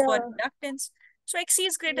 this is for Yeah, inductance. So XC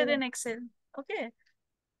is greater yeah. than XL. Okay.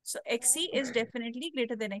 So XC is definitely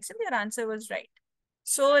greater than XL. Your answer was right.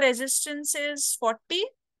 So resistance is 40.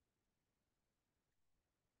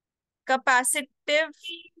 Capacitive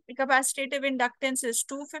inductance is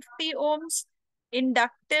 250 ohms.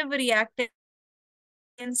 Inductive reactance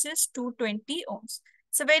is 220 ohms.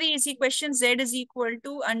 It's a very easy question. Z is equal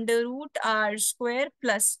to under root R square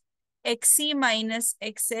plus XC minus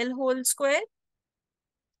XL whole square.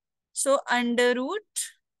 So under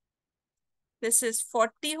root, this is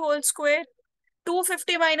 40 whole square.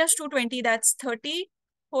 250 minus 220, that's 30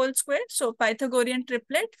 whole square. So Pythagorean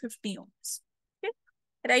triplet, 50 ohms. Okay.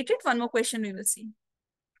 Write it. One more question we will see.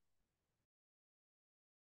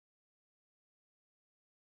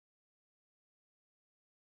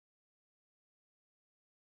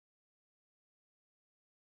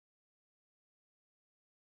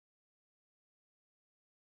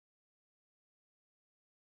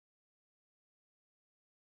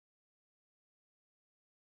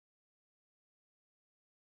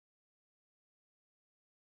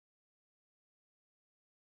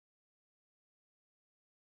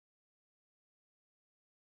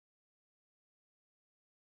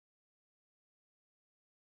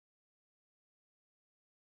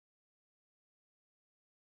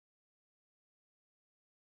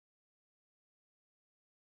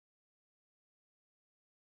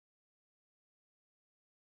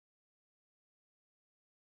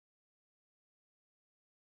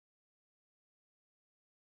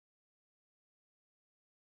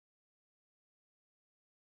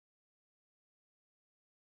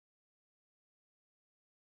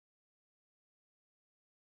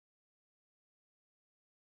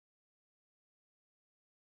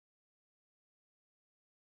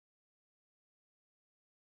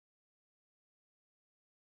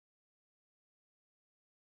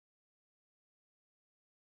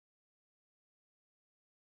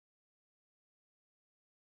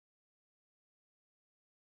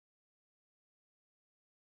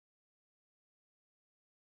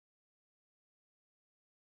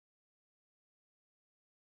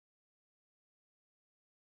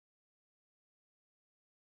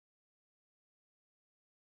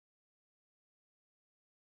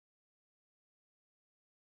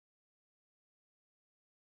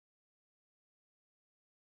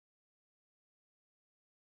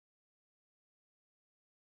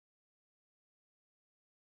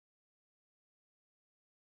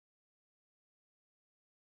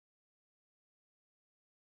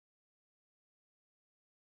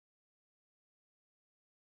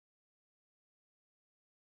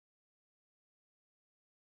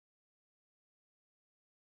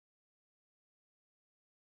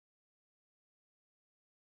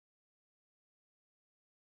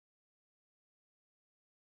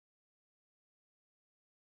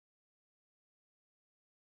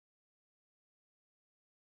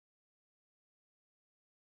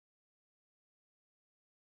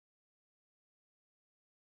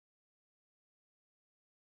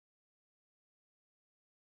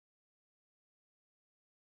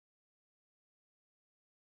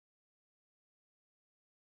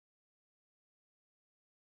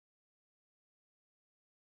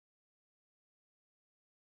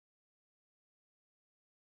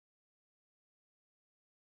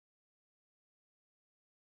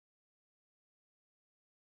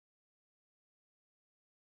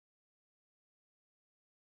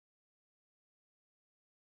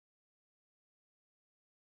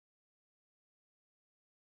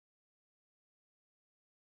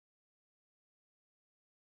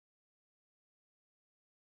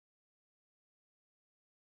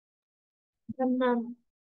 Done, ma'am.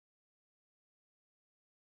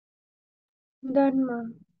 Done,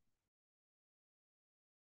 ma'am.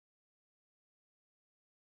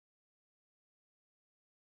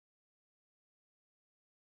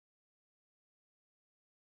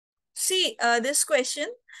 See, this question,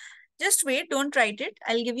 just wait, don't write it.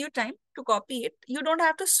 I'll give you time to copy it. You don't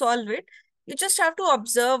have to solve it. You just have to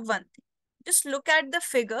observe one thing. Just look at the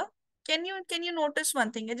figure. Can you notice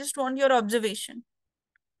one thing? I just want your observation.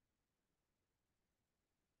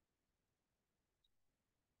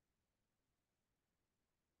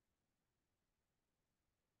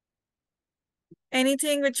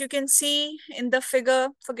 Anything which you can see in the figure?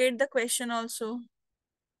 Forget the question also.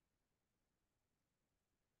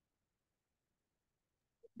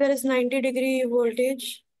 There is 90-degree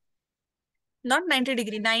voltage. Not 90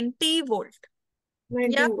 degree, 90 volt.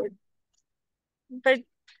 90 Yeah, volt. but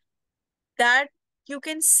that you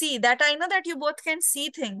can see, that I know that you both can see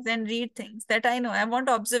things and read things. That I know. I want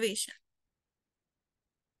observation.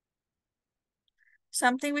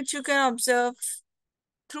 Something which you can observe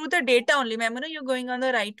through the data only. Remember, you're going on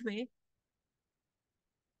the right way.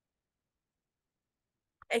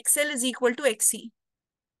 XL is equal to XC.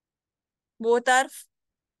 Both are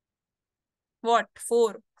what?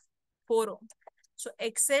 4. 4 ohm. So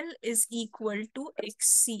XL is equal to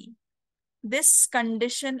XC. This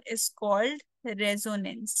condition is called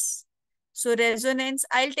resonance. So resonance,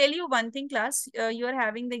 I'll tell you one thing, class. You are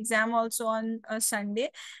having the exam also on Sunday,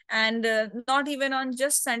 and not even on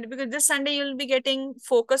just Sunday, because this Sunday you'll be getting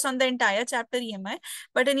focus on the entire chapter EMI.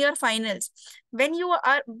 But in your finals, when you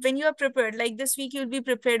are prepared, like this week, you'll be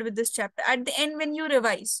prepared with this chapter. At the end, when you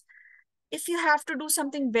revise, if you have to do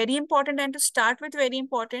something very important and to start with very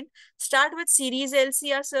important, start with series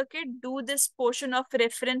LCR circuit, do this portion of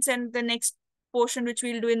reference and the next portion which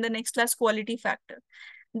we'll do in the next class, quality factor.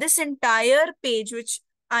 This entire page which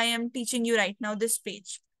I am teaching you right now, this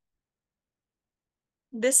page,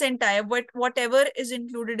 this entire, whatever is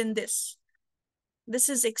included in this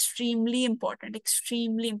is extremely important,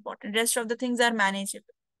 extremely important. Rest of the things are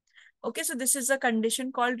manageable. Okay, so this is a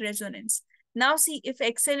condition called resonance. Now see, if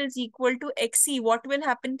XL is equal to XC, what will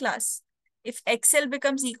happen, class? If XL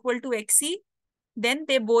becomes equal to XC, then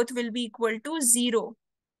they both will be equal to 0.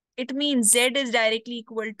 It means Z is directly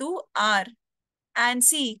equal to R. And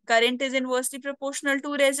see, current is inversely proportional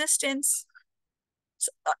to resistance.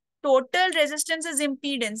 So, total resistance is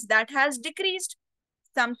impedance. That has decreased.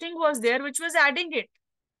 Something was there which was adding it,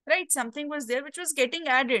 right? Something was there which was getting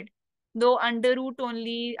added, though under root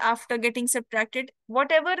only after getting subtracted.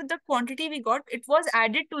 Whatever the quantity we got, it was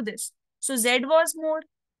added to this. So Z was more.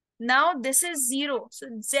 Now this is 0. So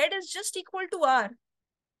Z is just equal to R.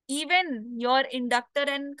 Even your inductor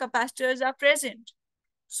and capacitors are present.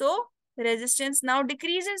 So resistance now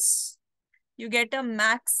decreases. You get a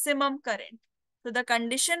maximum current. So the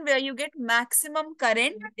condition where you get maximum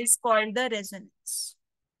current is called the resonance.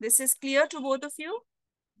 This is clear to both of you?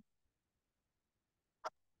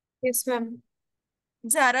 Yes, ma'am.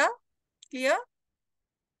 Zara, clear?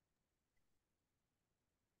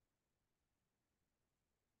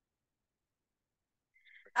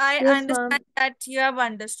 I Yes, ma'am. understand that you have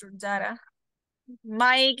understood, Zara.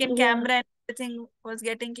 Mic and Yeah. camera and everything was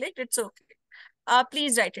getting clicked. It's okay.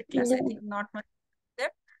 Please write it, class. I Yeah. think not much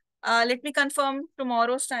step. Let me confirm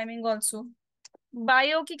tomorrow's timing also.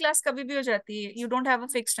 Bio की class कभी भी हो जाती है. You don't have a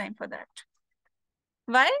fixed time for that.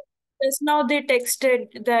 Why? Just now they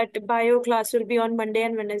texted that bio class will be on Monday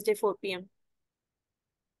and Wednesday 4 p.m.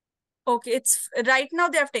 Okay, it's right now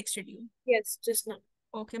they have texted you. Yes, just now.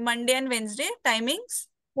 Okay, Monday and Wednesday timings.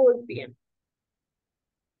 4 p.m.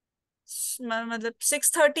 मतलब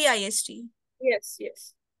 6:30 IST. Yes,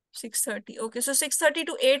 yes. 6:30. Okay, so 6:30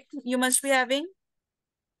 to 8 you must be having,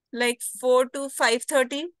 like 4 to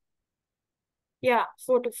 5:30. Yeah,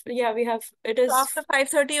 we have, it So is after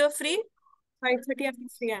 5:30 you're free. 5:30 I'm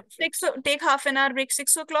free, I'm free. Take half an hour break.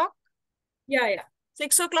 6 o'clock. Yeah, yeah.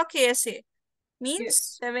 6 o'clock KSA means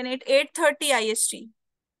Yes. 7, 8, 8:30 IST.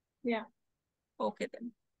 Yeah. Okay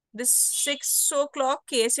then. This 6 o'clock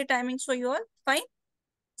KSA timings for you all. Fine.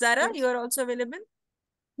 Zara, Yes. you are also available.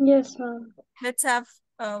 Yes, ma'am. Let's have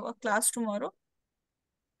a class tomorrow.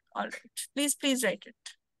 All right. Please write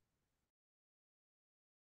it.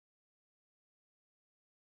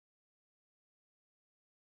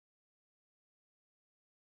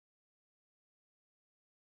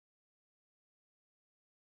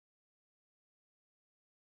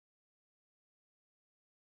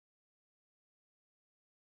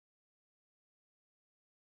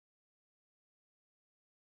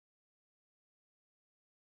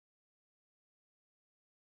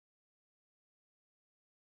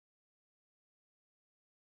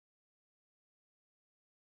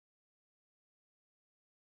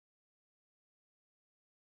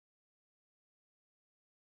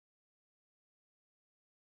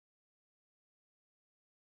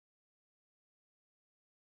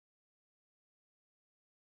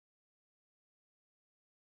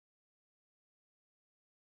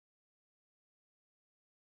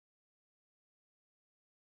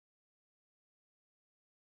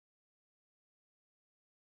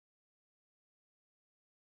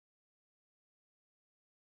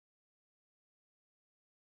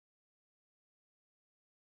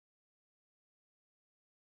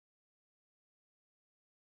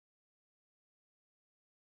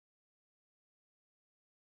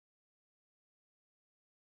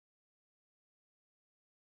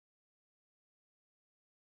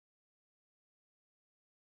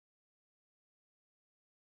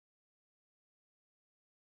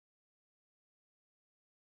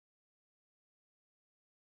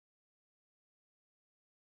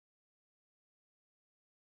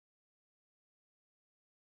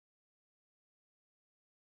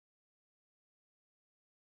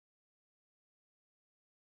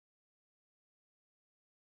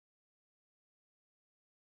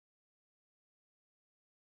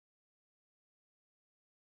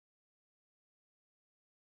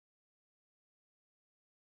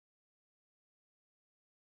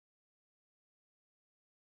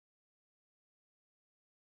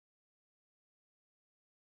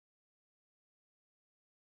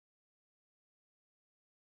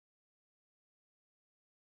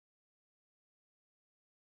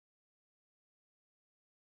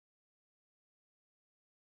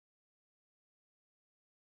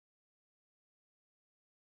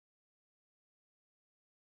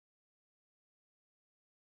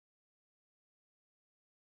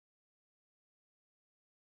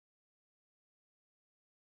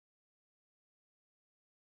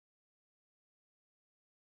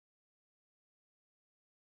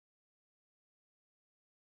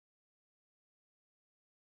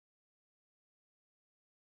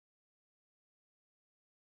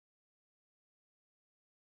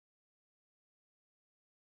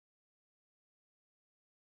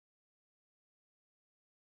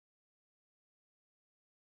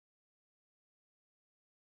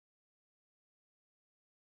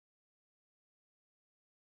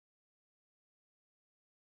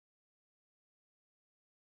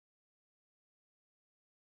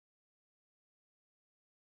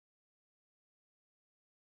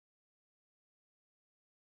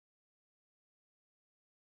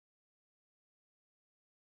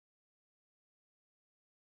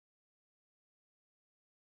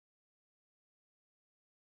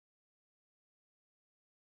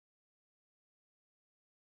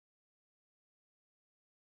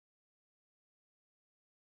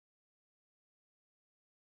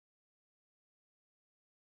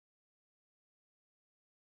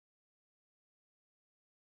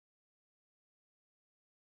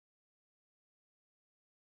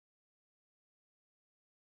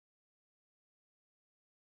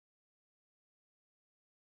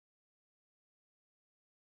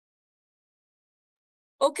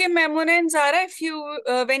 Okay, Memona and Zara, if you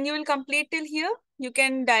when you will complete till here, you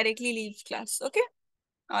can directly leave class. Okay.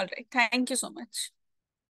 All right. Thank you so much.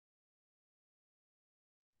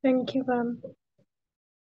 Thank you, ma'am.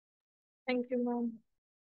 Thank you, ma'am.